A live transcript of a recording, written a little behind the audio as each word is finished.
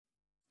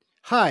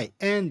Hi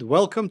and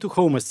welcome to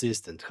Home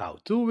Assistant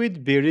How-To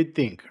with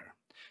BeardedTinker.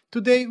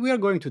 Today we are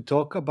going to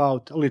talk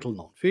about a little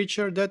known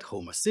feature that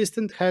Home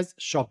Assistant has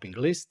shopping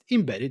list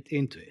embedded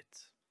into it.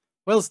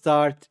 We'll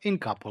start in a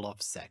couple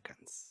of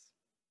seconds.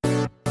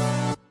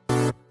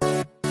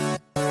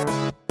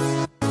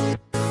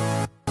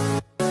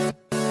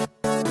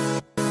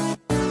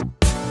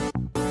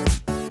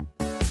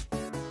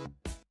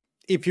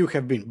 If you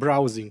have been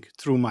browsing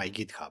through my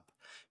GitHub,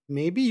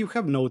 maybe you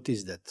have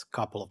noticed that a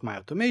couple of my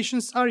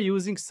automations are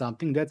using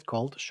something that's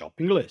called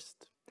shopping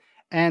list.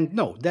 And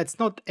no, that's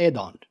not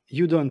add-on.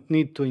 You don't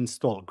need to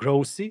install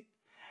Grocery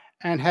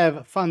and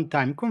have fun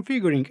time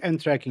configuring and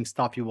tracking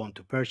stuff you want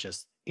to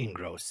purchase in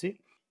Grocery.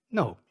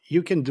 No,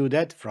 you can do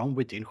that from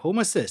within Home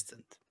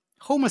Assistant.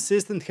 Home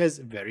Assistant has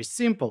a very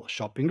simple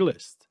shopping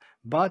list,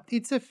 but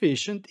it's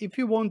efficient if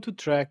you want to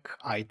track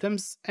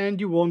items and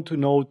you want to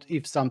note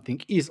if something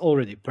is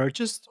already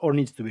purchased or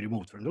needs to be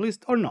removed from the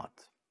list or not.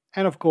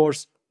 And of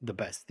course, the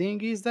best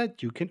thing is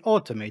that you can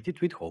automate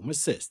it with Home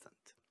Assistant.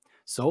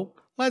 So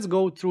let's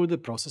go through the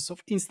process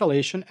of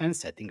installation and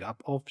setting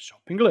up of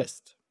shopping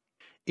list.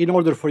 In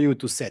order for you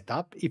to set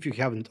up, if you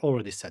haven't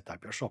already set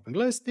up your shopping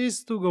list,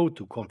 is to go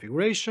to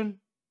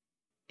Configuration,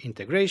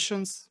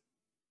 Integrations,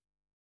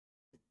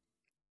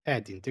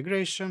 Add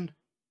Integration,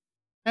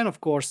 and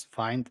of course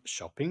find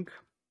Shopping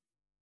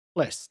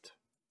List.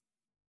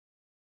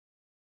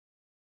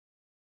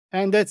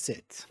 And that's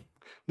it.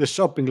 The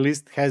shopping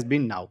list has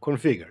been now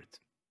configured.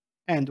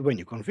 And when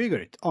you configure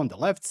it, on the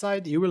left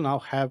side you will now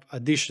have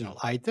additional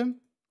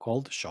item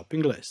called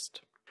Shopping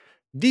List.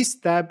 This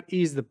tab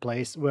is the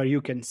place where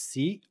you can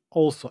see,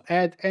 also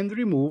add and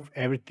remove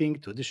everything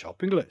to the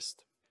shopping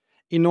list.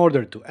 In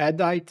order to add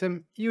the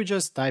item, you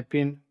just type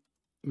in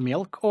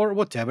milk or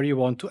whatever you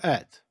want to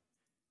add.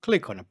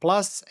 Click on a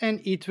plus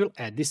and it will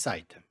add this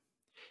item.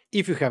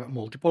 If you have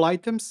multiple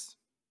items,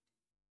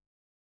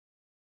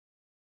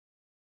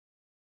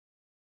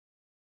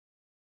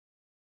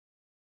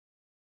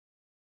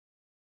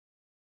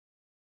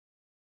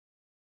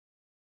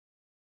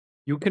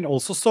 you can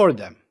also sort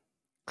them.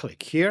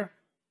 Click here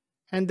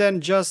and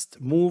then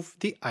just move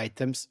the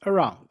items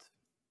around.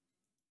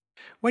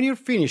 When you're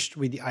finished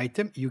with the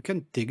item, you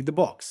can tick the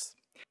box.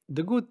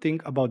 The good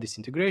thing about this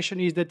integration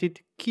is that it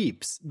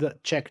keeps the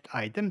checked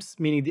items,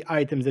 meaning the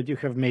items that you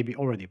have maybe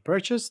already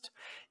purchased,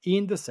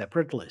 in the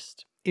separate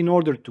list. In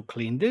order to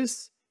clean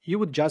this, you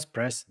would just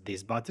press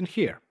this button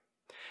here.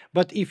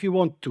 But if you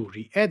want to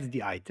re-add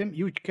the item,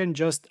 you can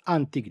just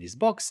untick this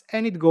box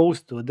and it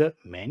goes to the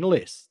main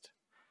list.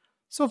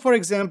 So for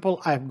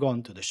example, I've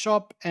gone to the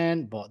shop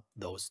and bought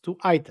those two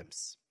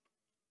items.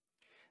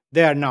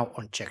 They are now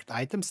on checked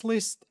items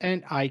list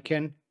and I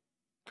can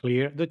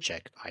clear the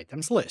checked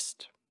items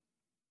list.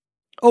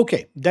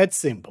 Okay, that's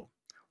simple.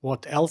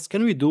 What else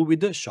can we do with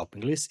the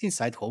shopping list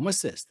inside Home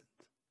Assistant?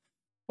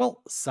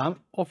 Well,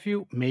 some of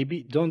you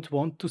maybe don't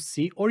want to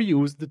see or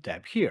use the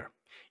tab here.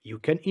 You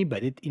can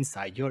embed it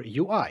inside your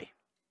UI.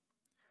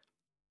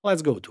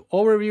 Let's go to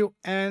Overview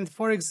and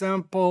for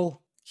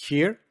example,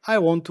 here I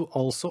want to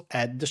also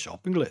add the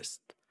shopping list.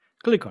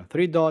 Click on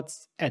three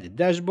dots, Edit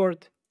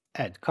Dashboard,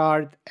 Add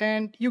Card,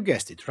 and you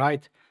guessed it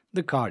right,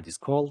 the card is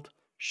called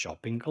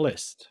Shopping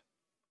List.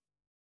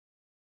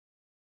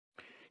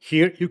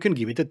 Here you can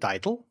give it a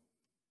title,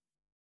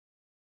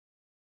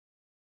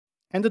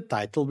 and the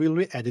title will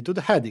be added to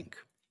the heading.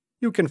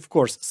 You can of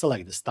course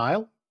select the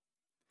style,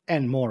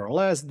 and more or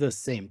less the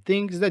same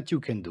things that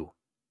you can do.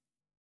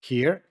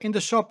 Here in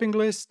the shopping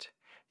list,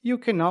 you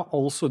can now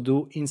also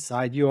do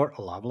inside your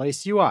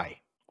Lovelace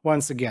UI.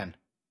 Once again,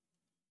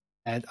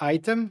 add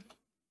item,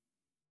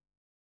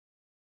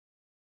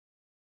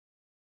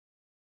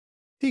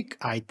 tick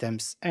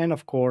items, and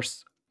of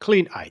course,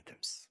 clean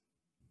items.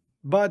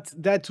 But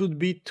that would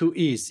be too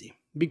easy,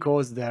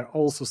 because there are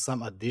also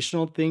some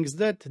additional things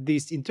that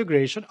this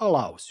integration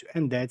allows you,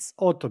 and that's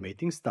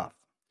automating stuff.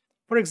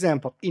 For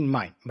example, in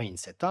my main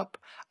setup,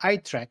 I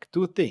track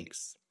two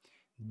things: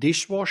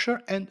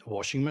 dishwasher and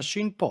washing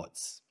machine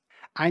pods.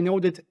 I know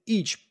that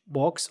each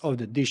box of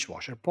the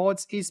dishwasher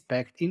pods is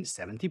packed in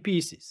 70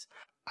 pieces.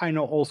 I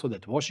know also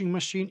that washing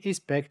machine is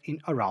packed in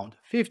around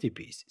 50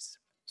 pieces.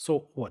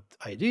 So what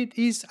I did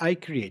is I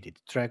created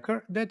a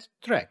tracker that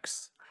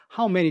tracks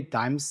how many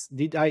times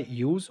did I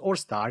use or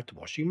start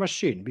washing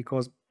machine,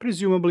 because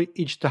presumably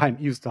each time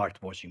you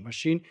start washing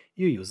machine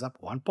you use up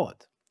one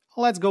pod.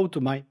 Let's go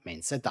to my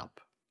main setup.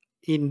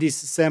 In this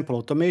sample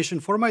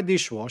automation for my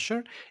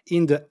dishwasher,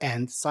 in the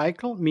end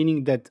cycle,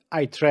 meaning that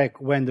I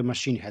track when the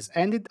machine has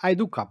ended, I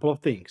do a couple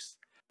of things.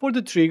 For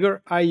the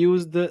trigger, I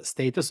use the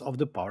status of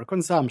the power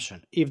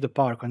consumption. If the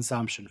power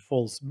consumption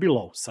falls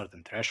below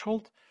certain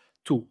threshold,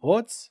 2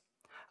 watts,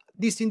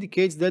 this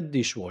indicates that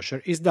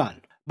dishwasher is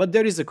done. But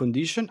there is a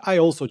condition. I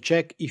also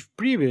check if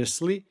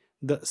previously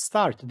the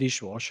start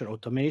dishwasher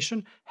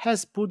automation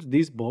has put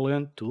this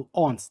boolean to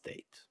on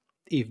state.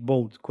 If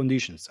both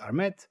conditions are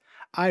met,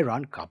 I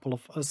run a couple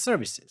of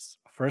services.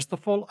 First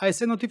of all, I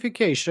send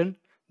notification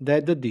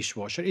that the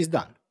dishwasher is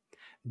done.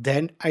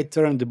 Then I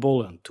turn the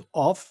boolean to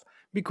off,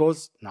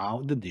 because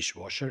now the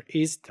dishwasher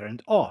is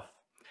turned off.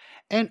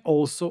 And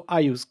also I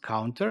use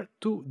counter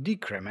to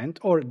decrement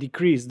or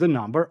decrease the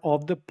number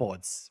of the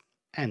pods.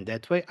 And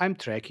that way I'm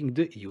tracking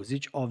the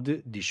usage of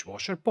the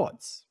dishwasher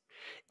pods.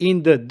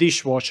 In the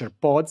dishwasher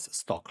pods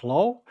stock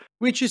low,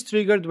 which is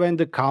triggered when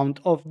the count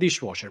of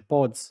dishwasher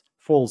pods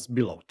falls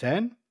below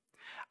 10,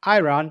 I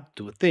run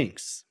two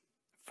things.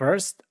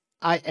 First,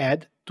 I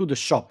add to the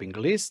shopping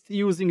list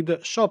using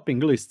the shopping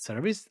list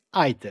service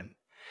item.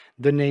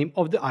 The name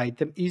of the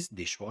item is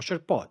dishwasher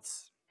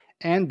pods.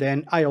 And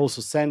then I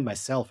also send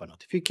myself a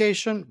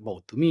notification,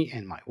 both to me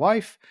and my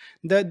wife,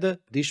 that the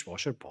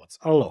dishwasher pods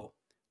are low.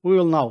 We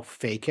will now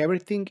fake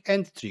everything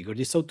and trigger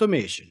this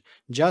automation,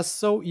 just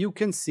so you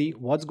can see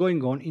what's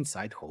going on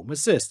inside Home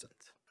Assistant.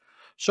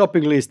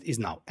 Shopping list is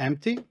now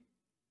empty.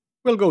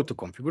 We'll go to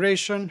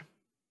Configuration,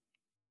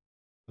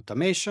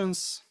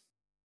 Automations,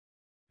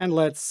 and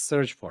let's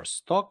search for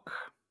Stock.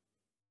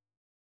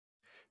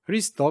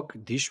 Restock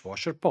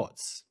dishwasher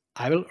pods.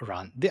 I will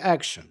run the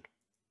action.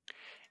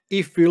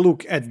 If we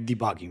look at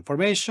debug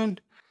information,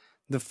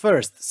 the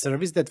first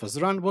service that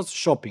was run was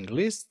shopping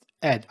list,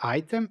 add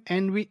item,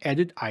 and we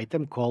added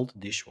item called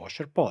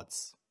dishwasher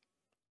pods.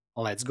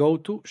 Let's go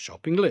to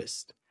shopping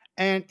list.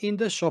 And in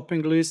the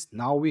shopping list,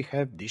 now we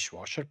have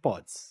dishwasher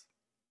pods.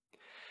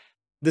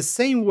 The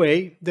same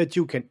way that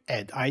you can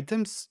add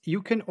items,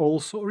 you can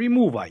also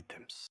remove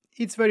items.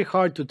 It's very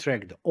hard to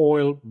track the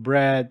oil,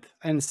 bread,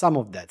 and some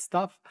of that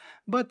stuff,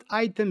 but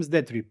items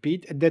that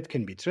repeat and that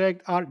can be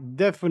tracked are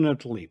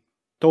definitely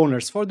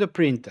toners for the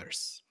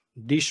printers,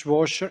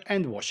 dishwasher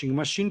and washing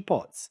machine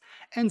pods,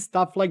 and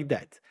stuff like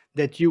that,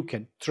 that you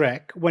can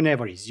track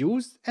whenever is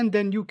used, and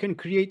then you can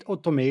create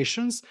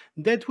automations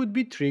that would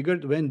be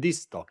triggered when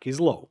this stock is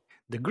low.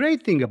 The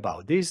great thing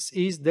about this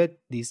is that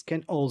this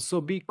can also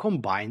be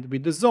combined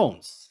with the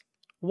zones.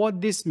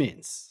 What this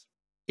means?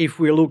 If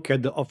we look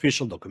at the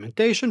official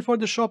documentation for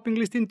the shopping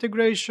list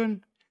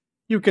integration,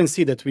 you can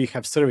see that we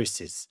have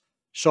services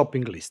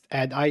shopping list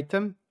add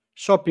item,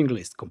 shopping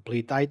list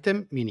complete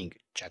item, meaning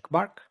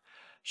checkmark,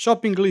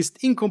 shopping list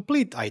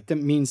incomplete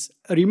item means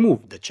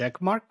remove the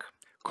checkmark,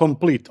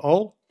 complete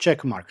all,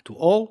 checkmark to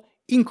all,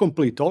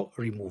 incomplete all,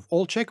 remove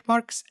all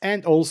checkmarks,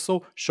 and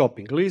also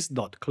shopping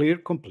list.clear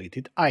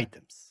completed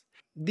items.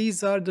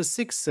 These are the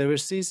 6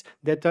 services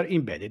that are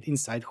embedded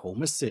inside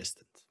Home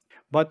Assistant.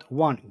 But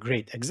one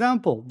great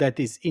example that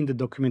is in the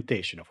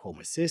documentation of Home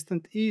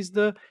Assistant is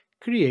the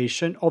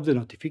creation of the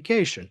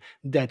notification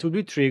that will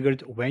be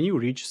triggered when you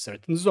reach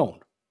certain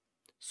zone.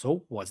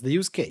 So what's the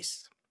use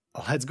case?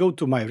 Let's go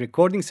to my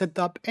recording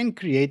setup and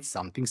create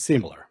something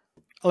similar.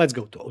 Let's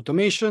go to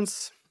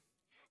Automations,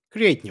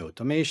 create new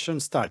automation,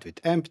 start with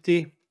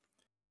empty,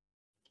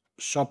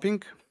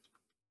 shopping,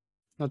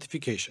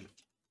 notification.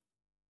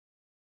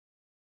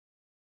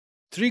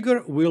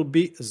 Trigger will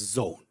be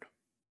zone.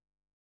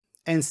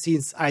 And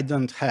since I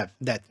don't have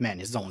that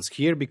many zones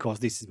here because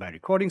this is my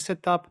recording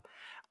setup,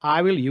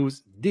 I will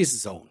use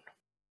this zone.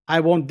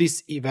 I want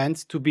this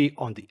event to be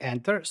on the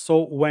enter,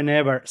 so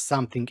whenever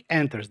something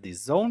enters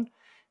this zone,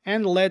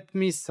 and let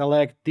me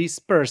select this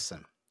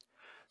person.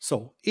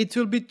 So it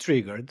will be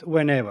triggered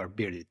whenever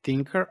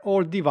BeardedTinker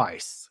or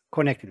device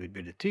connected with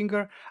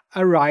BeardedTinker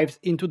arrives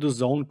into the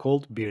zone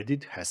called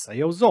Bearded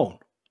SIO zone.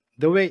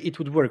 The way it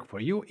would work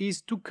for you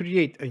is to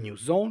create a new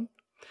zone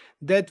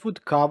that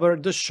would cover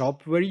the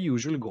shop where you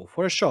usually go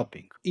for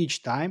shopping.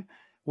 Each time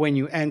when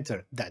you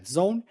enter that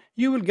zone,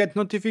 you will get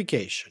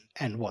notification.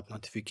 And what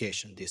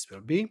notification this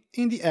will be?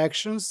 In the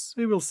actions,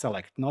 we will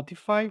select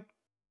Notify.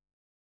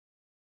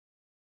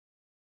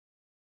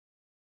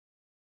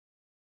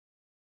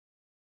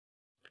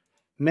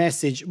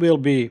 Message will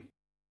be,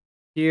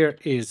 here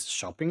is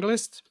shopping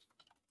list.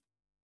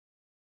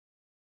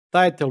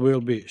 Title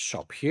will be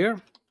shop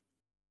here.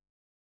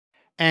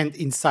 And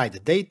inside the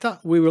data,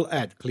 we will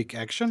add click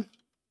action,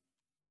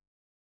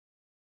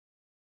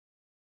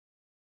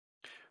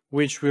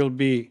 which will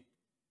be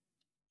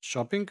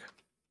shopping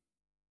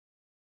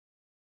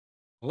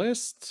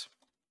list.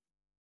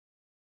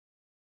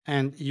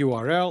 And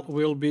URL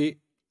will be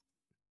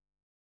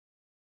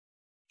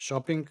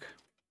shopping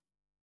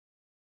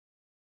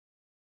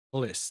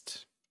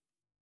list.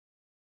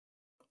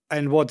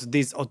 And what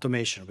this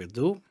automation will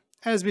do,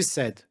 as we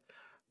said,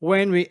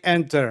 when we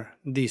enter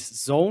this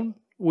zone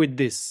with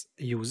this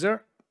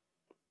user,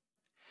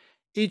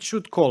 it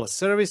should call a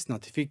service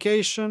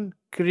notification,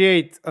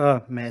 create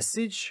a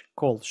message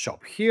called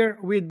shop here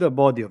with the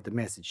body of the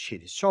message here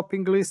is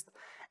shopping list,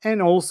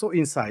 and also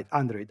inside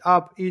Android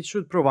app it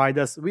should provide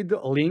us with the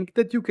link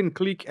that you can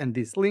click, and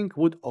this link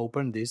would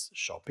open this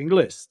shopping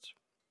list.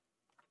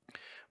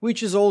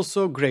 Which is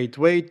also a great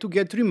way to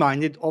get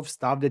reminded of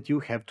stuff that you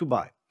have to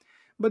buy.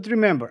 But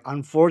remember,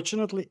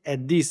 unfortunately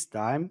at this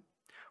time,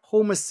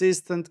 Home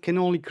Assistant can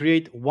only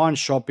create one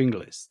shopping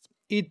list.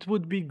 It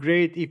would be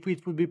great if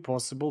it would be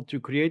possible to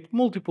create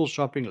multiple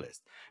shopping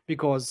lists,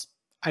 because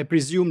I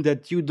presume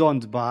that you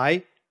don't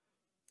buy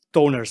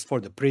toners for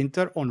the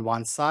printer on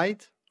one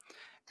side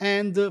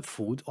and the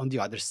food on the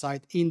other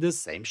side in the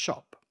same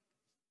shop.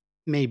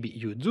 Maybe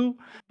you do,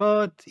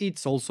 but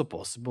it's also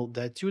possible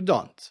that you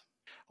don't.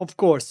 Of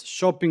course,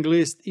 shopping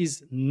list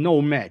is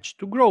no match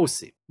to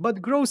Grocery,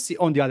 but Grocery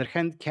on the other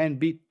hand can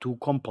be too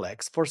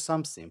complex for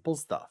some simple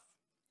stuff.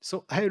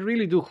 So I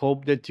really do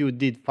hope that you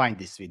did find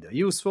this video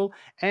useful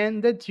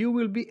and that you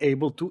will be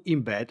able to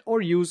embed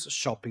or use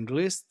shopping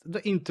list,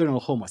 the internal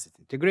home asset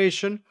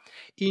integration,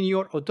 in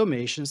your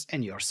automations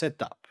and your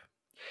setup.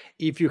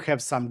 If you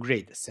have some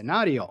great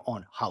scenario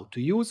on how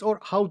to use or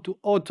how to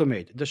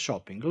automate the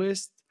shopping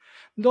list,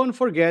 don't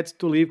forget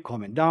to leave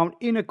comment down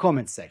in a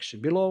comment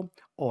section below,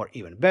 or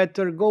even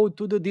better, go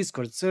to the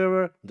Discord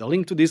server. The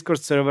link to Discord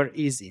server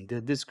is in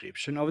the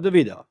description of the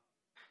video.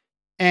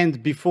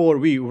 And before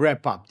we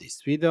wrap up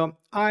this video,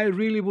 I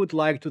really would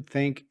like to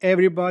thank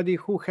everybody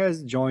who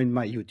has joined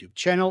my YouTube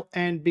channel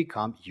and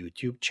become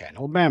YouTube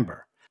channel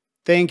member.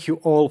 Thank you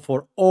all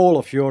for all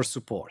of your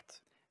support.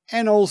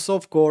 And also,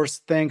 of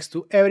course, thanks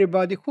to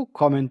everybody who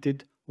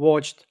commented,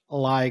 watched,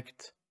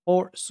 liked,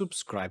 or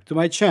subscribed to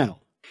my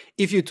channel.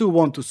 If you too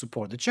want to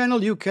support the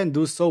channel, you can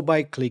do so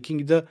by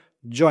clicking the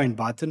join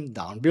button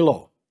down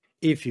below.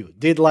 If you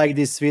did like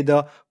this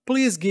video,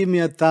 please give me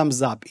a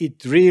thumbs up,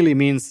 it really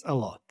means a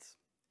lot.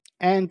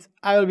 And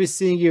I will be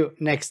seeing you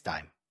next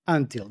time.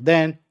 Until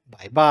then,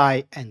 bye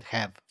bye and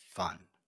have fun.